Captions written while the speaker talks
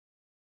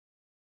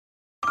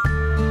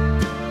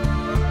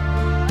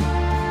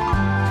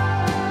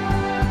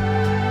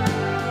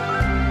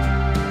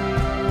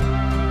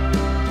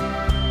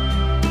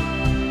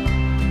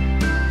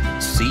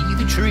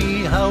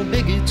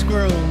it's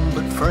grown,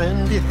 but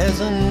friend, it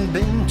hasn't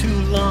been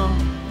too long.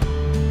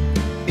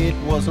 It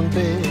wasn't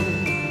big.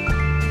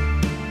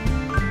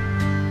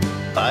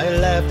 I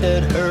laughed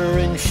at her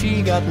and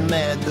she got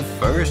mad. The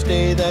first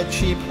day that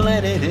she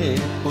planted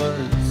it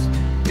was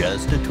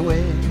just a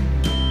twig.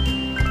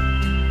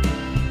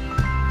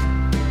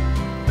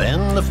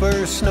 Then the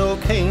first snow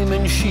came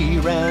and she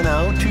ran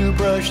out to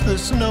brush the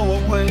snow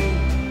away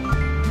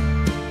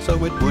so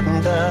it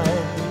wouldn't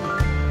die.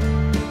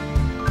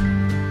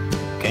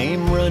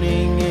 Came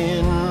running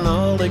in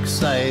all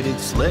excited,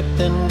 slipped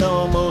and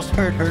almost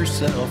hurt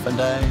herself,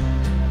 and I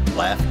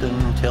laughed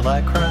until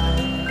I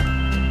cried.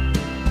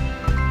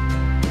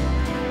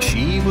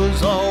 She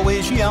was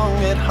always young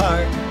at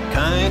heart,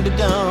 kinda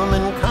dumb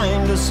and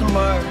kinda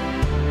smart,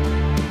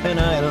 and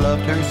I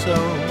loved her so.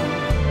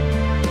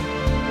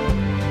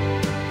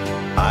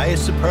 I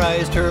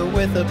surprised her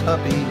with a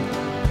puppy,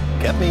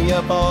 kept me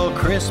up all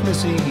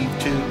Christmas Eve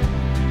 2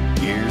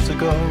 years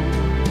ago.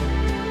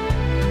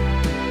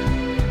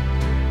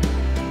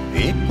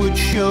 It would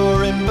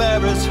sure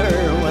embarrass her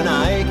when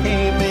I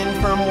came in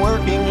from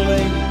working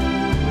late,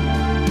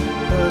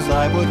 'cause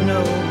I would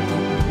know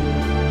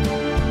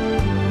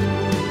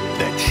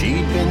that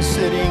she'd been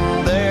sitting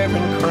there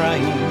and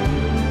crying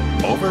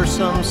over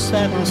some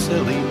sad and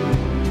silly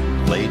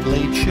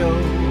late show.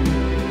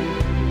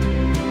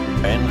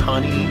 And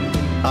honey,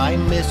 I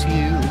miss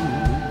you,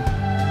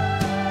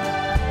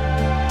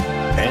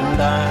 and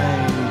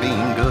I'm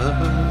being good,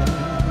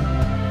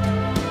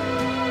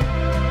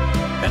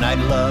 and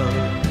I'd love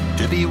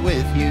to be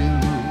with you,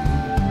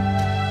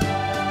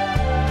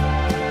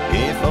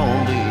 if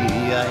only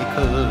I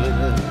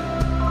could.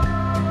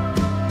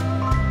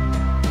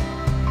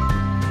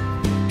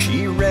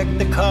 She wrecked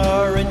the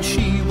car and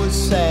she was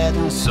sad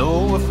and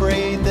so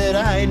afraid that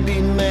I'd be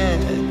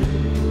mad,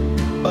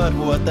 but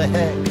what the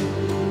heck?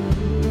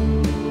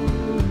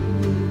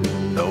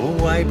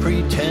 Though I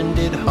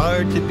pretended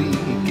hard to be,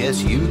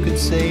 guess you could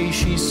say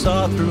she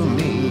saw through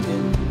me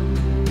and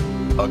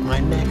hugged my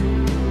neck.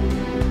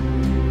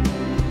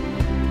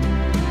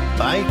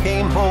 I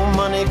came home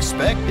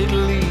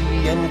unexpectedly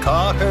and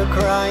caught her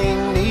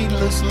crying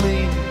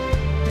needlessly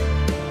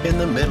in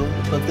the middle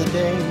of the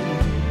day.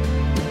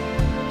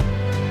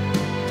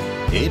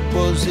 It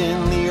was in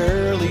the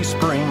early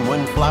spring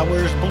when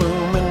flowers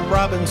bloom and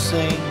robins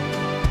sing.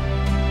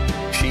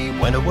 She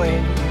went away,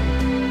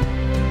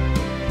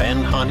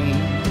 and honey,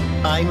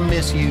 I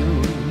miss you,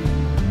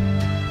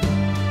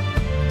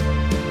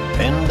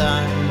 and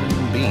I'm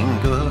being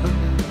good,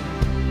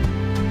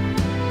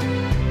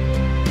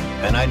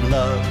 and I'd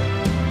love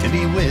to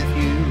be with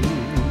you,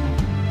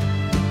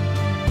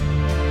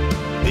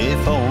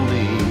 if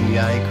only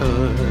I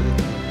could.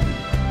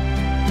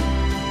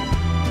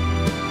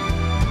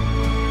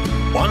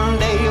 One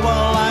day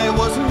while I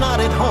was not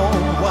at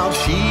home, while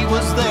she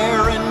was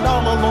there and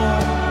all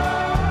alone,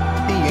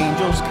 the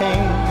angels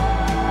came.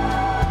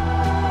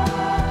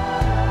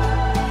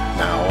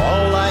 Now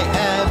all I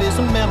have is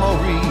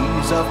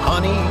memories of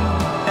honey,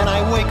 and I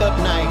wake up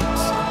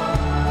nights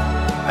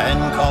and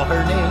call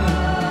her name.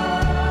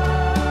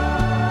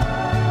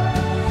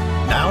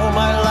 Now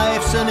my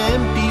life's an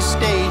empty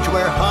stage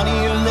where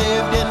honey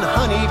lived and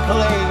honey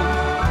played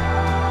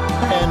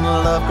and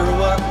love grew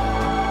up.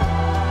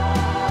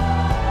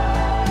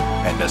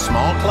 And a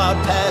small cloud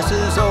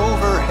passes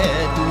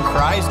overhead and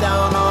cries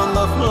down on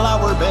the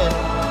flower bed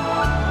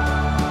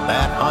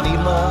that honey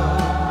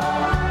loved.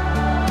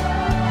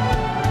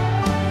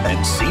 And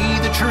see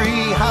the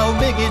tree, how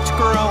big it's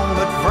grown,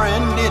 but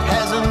friend, it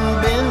hasn't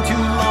been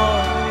too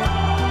long.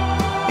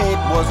 It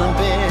wasn't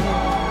big.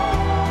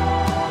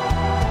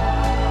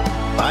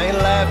 I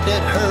laughed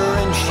at her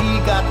and she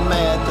got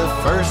mad. The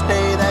first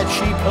day that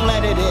she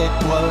planted it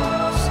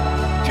was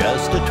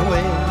just a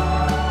twig.